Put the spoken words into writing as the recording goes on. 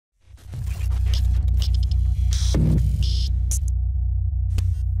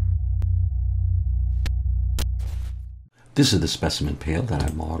This is the specimen pail that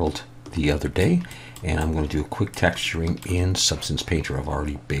I modeled the other day, and I'm going to do a quick texturing in Substance Painter. I've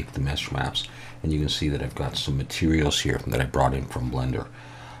already baked the mesh maps, and you can see that I've got some materials here that I brought in from Blender.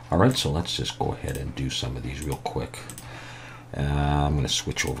 Alright, so let's just go ahead and do some of these real quick. I'm going to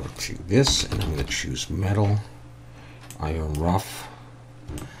switch over to this, and I'm going to choose Metal, Iron Rough.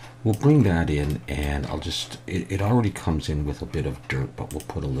 We'll bring that in, and I'll just, it already comes in with a bit of dirt, but we'll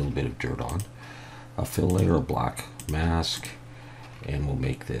put a little bit of dirt on. A fill layer of black mask, and we'll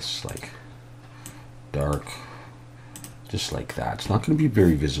make this like dark, just like that. It's not going to be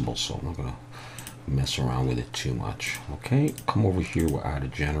very visible, so I'm not going to mess around with it too much. Okay, come over here, we'll add a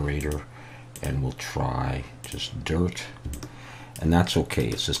generator, and we'll try just dirt, and that's okay.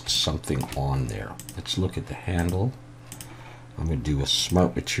 It's just something on there. Let's look at the handle. I'm going to do a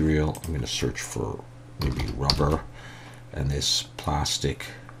smart material. I'm going to search for maybe rubber, and this plastic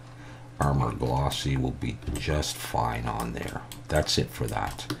armor glossy will be just fine on there. That's it for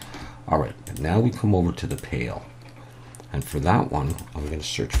that. Alright, now we come over to the pail, and for that one I'm going to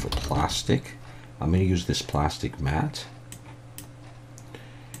search for plastic. I'm going to use this plastic mat,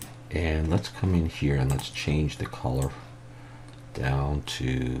 and let's come in here and let's change the color down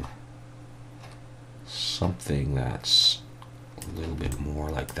to something that's a little bit more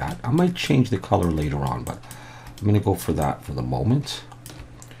like that. I might change the color later on, but I'm going to go for that for the moment.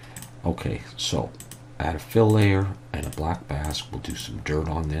 Okay, so add a fill layer and a black mask. We'll do some dirt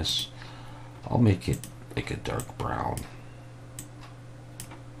on this. I'll make it like a dark brown.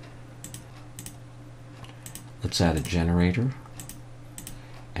 Let's add a generator,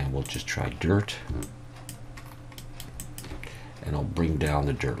 and we'll just try dirt, and I'll bring down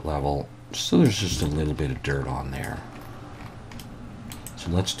the dirt level so there's just a little bit of dirt on there.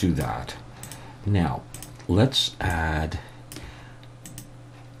 So let's do that. Now let's add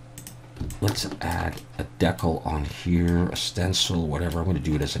a decal on here, a stencil, whatever. I'm going to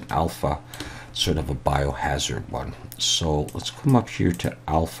do it as an alpha, sort of a biohazard one. So let's come up here to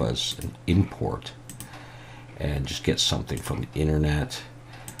alphas and import, and just get something from the internet.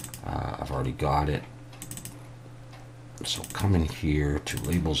 I've already got it. So come in here to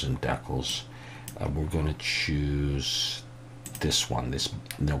labels and decals. We're going to choose this one.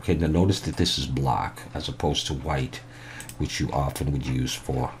 Okay, now notice that this is black as opposed to white, which you often would use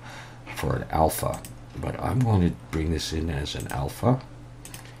for an alpha, but I'm going to bring this in as an alpha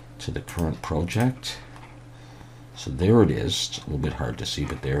to the current project. So there it is. It's a little bit hard to see,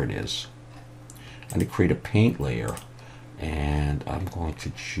 but there it is. I'm going to create a paint layer, and I'm going to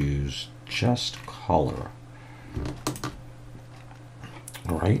choose just color.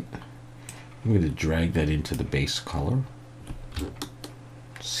 Alright, I'm going to drag that into the base color,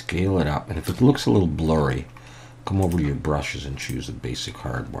 scale it up, and if it looks a little blurry, come over to your brushes and choose a basic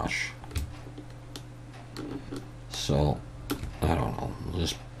hard brush. So, I don't know,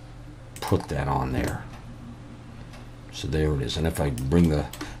 just put that on there. So there it is, and if I bring the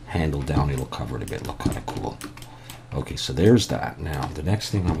handle down, it'll cover it a bit, look kind of cool. Okay, so there's that. Now, the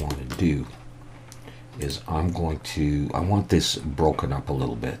next thing I want to do is I want this broken up a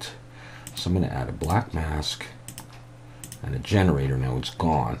little bit. So I'm going to add a black mask and a generator. Now it's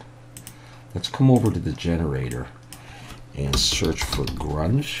gone. Let's come over to the generator and search for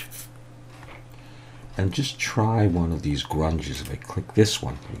grunge, and just try one of these grunges. If I click this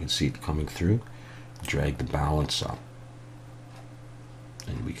one, you can see it coming through. Drag the balance up,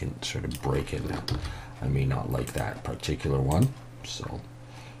 and we can sort of break it. Now I may not like that particular one, so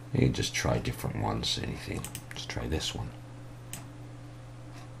you can just try different ones. Anything, just try this one.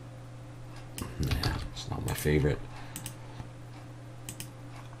 Yeah, it's not my favorite.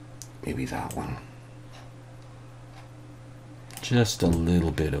 Maybe that one. Just a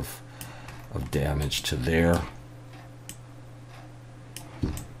little bit of damage to there.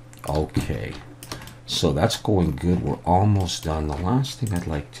 Okay, so that's going good. We're almost done. The last thing I'd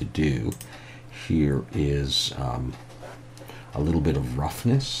like to do here is a little bit of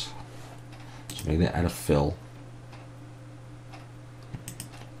roughness. So I'm going to add a fill.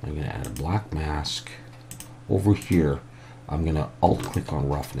 I'm going to add a black mask. Over here, I'm going to alt click on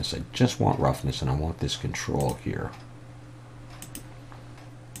roughness. I just want roughness, and I want this control here.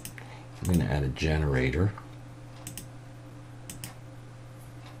 I'm going to add a generator.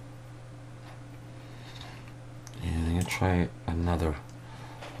 And I'm going to try another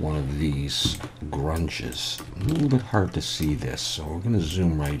one of these grunges. A little bit hard to see this, so we're going to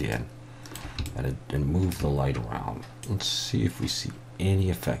zoom right in and move the light around. Let's see if we see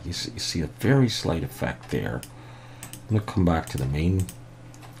any effect. You see a very slight effect there. I'm going to come back to the main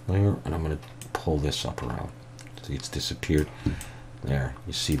layer, and I'm going to pull this up around. See, it's disappeared. There,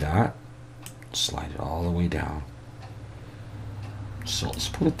 you see that? Slide it all the way down. So let's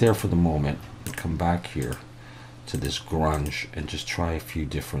put it there for the moment and come back here to this grunge and just try a few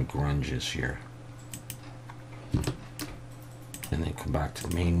different grunges here. And then come back to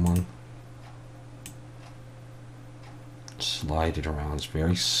the main one. Slide it around. It's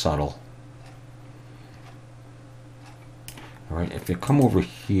very subtle. All right, if you come over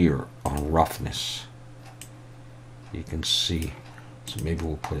here on roughness, you can see. So maybe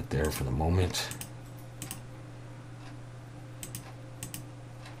we'll put it there for the moment.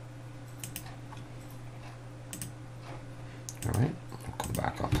 All right, we'll come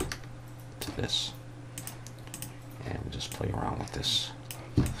back up to this, and we'll just play around with this.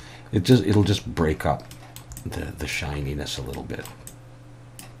 It'll just break up the shininess a little bit.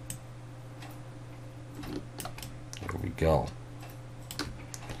 There we go.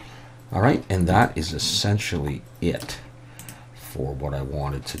 All right, and that is essentially it for what I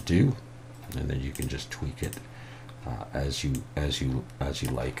wanted to do, and then you can just tweak it as you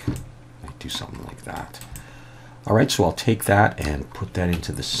like. Might do something like that. All right, so I'll take that and put that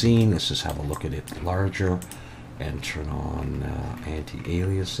into the scene. Let's just have a look at it larger and turn on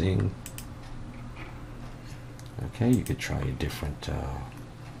anti-aliasing. Okay, you could try a different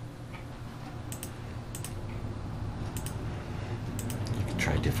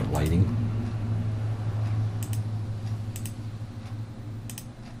different lighting.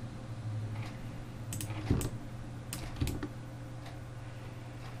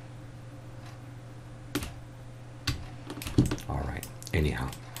 All right, anyhow,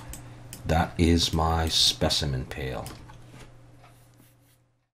 that is my specimen pail.